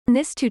In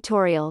this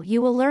tutorial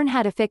you will learn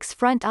how to fix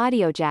front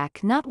audio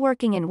jack not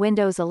working in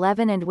Windows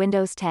 11 and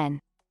Windows 10.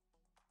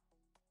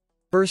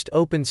 First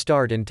open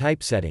Start and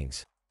type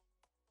Settings.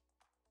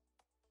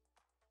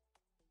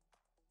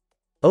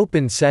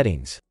 Open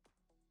Settings.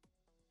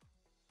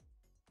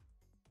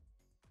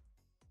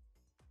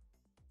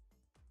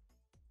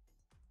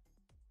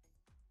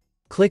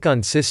 Click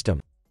on System.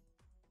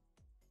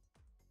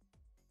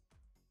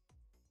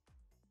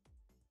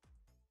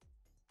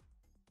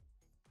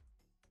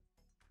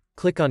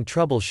 Click on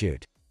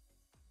Troubleshoot.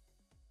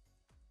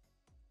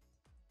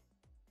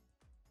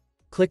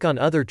 Click on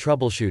Other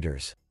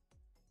Troubleshooters.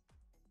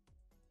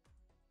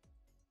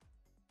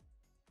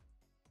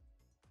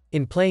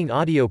 In Playing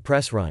Audio,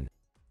 press Run.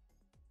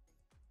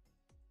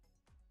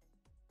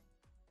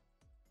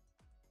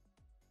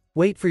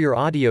 Wait for your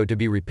audio to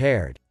be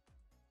repaired.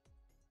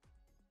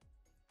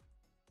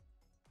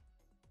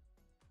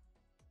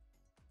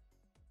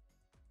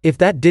 If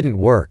that didn't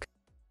work,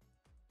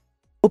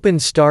 open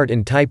Start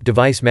and type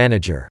Device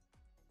Manager.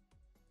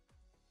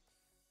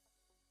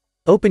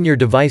 Open your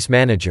Device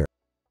Manager.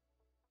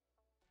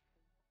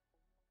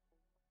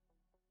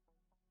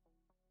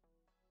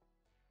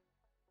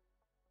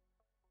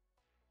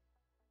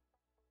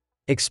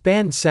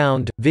 Expand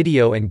Sound,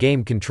 Video and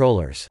Game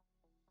Controllers.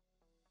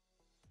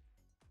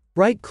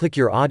 Right-click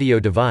your audio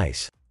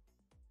device.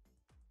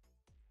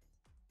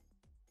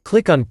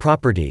 Click on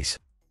Properties.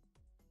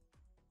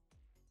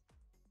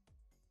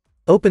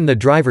 Open the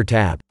Driver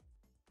tab.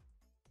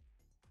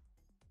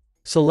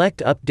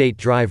 Select Update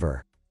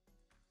Driver.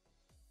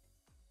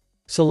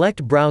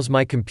 Select Browse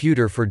My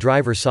Computer for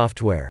driver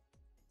software.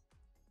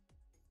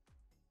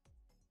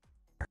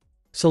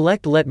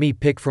 Select Let me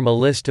pick from a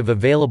list of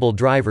available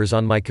drivers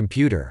on my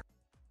computer.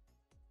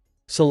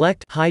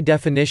 Select High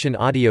Definition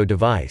Audio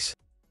Device.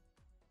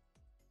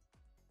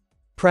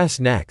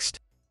 Press Next.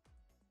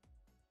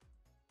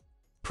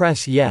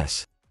 Press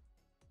Yes.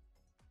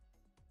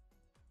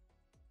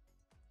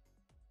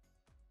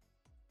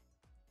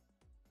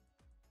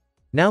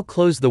 Now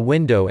close the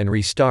window and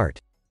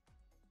restart.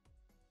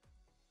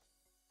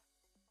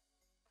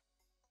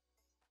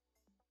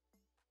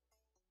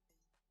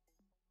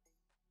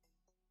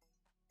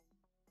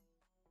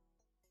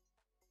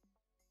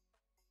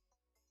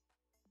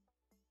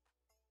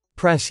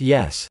 Press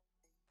Yes.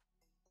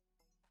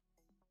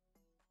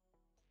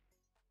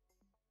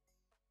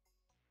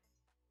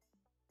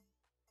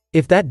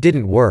 If that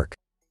didn't work,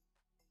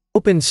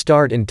 open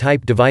Start and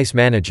type Device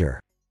Manager.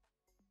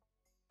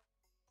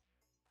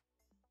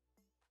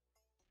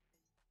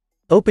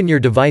 Open your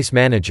Device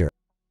Manager.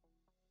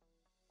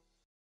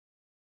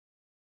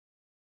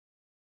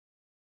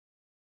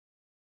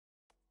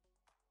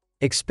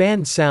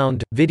 Expand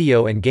Sound,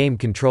 Video and Game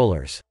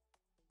Controllers.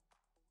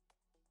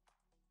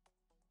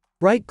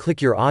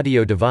 Right-click your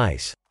audio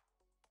device.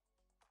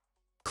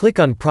 Click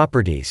on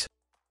Properties.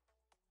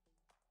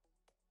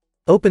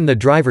 Open the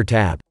Driver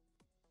tab.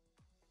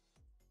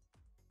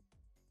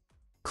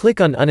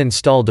 Click on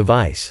Uninstall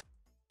Device.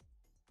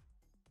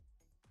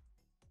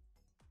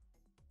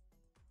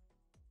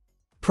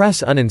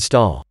 Press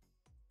Uninstall.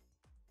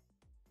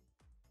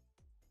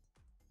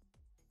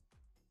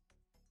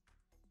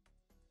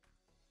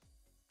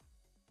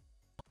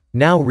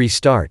 Now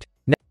restart.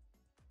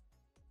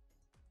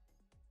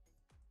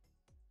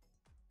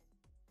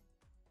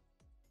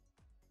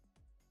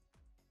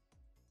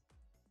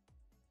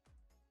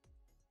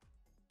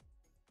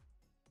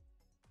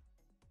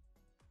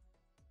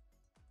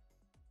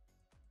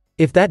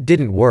 If that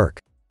didn't work,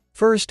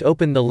 first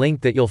open the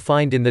link that you'll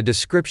find in the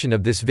description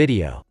of this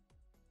video.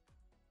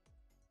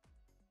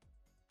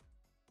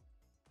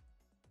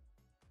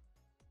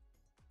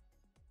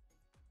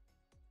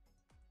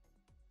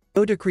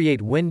 Go to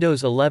Create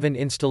Windows 11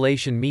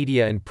 Installation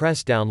Media and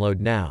press Download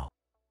Now.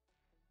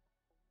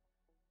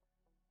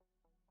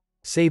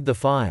 Save the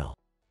file.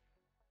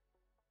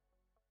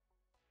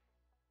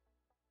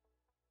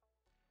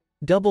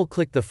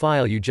 Double-click the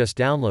file you just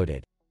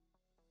downloaded.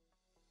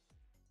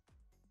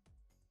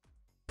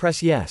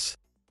 Press Yes.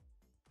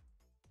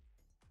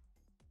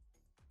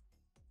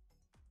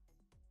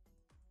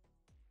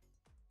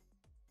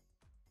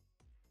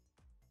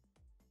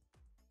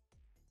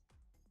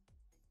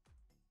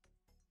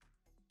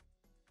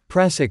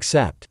 Press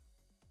Accept.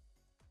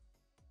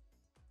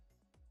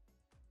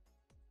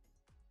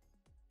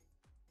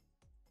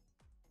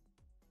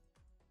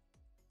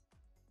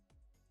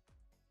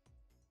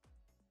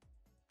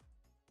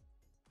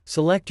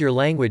 Select your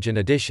language and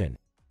edition.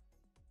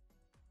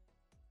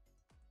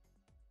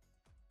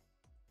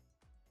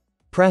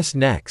 Press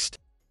Next.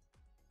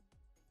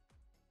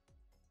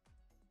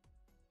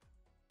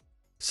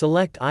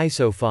 Select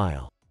ISO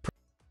file.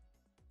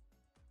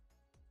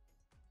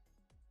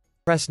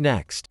 Press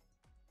Next.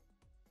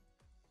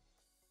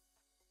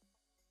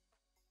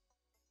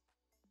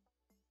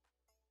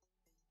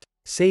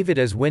 Save it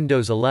as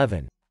Windows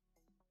 11.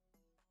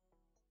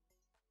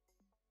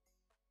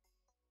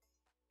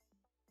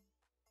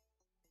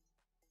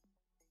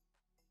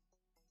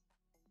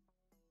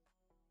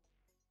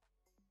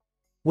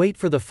 Wait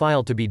for the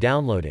file to be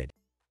downloaded.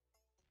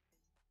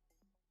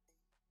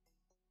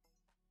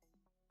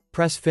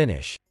 Press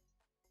Finish.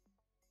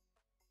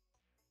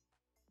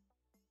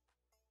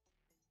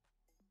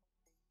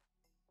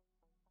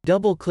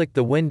 Double-click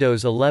the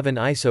Windows 11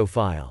 ISO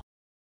file.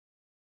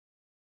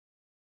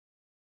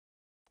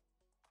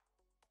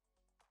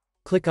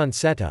 Click on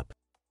Setup.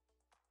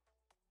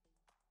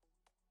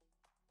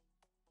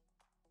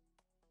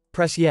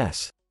 Press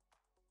Yes.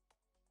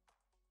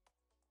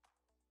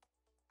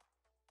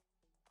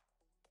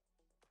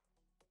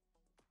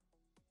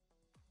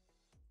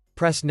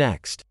 Press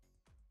Next.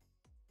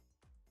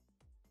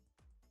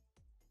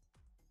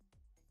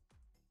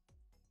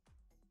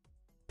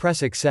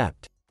 Press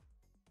Accept.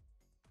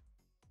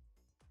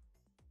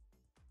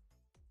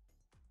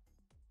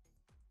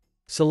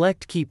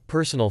 Select Keep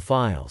Personal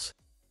Files.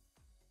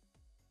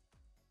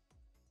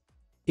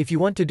 If you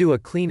want to do a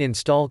clean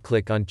install,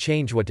 click on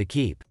Change What to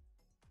Keep.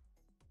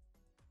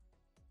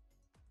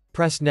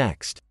 Press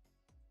Next.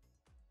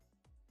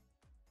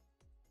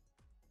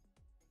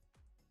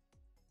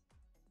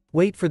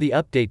 Wait for the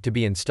update to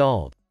be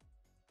installed.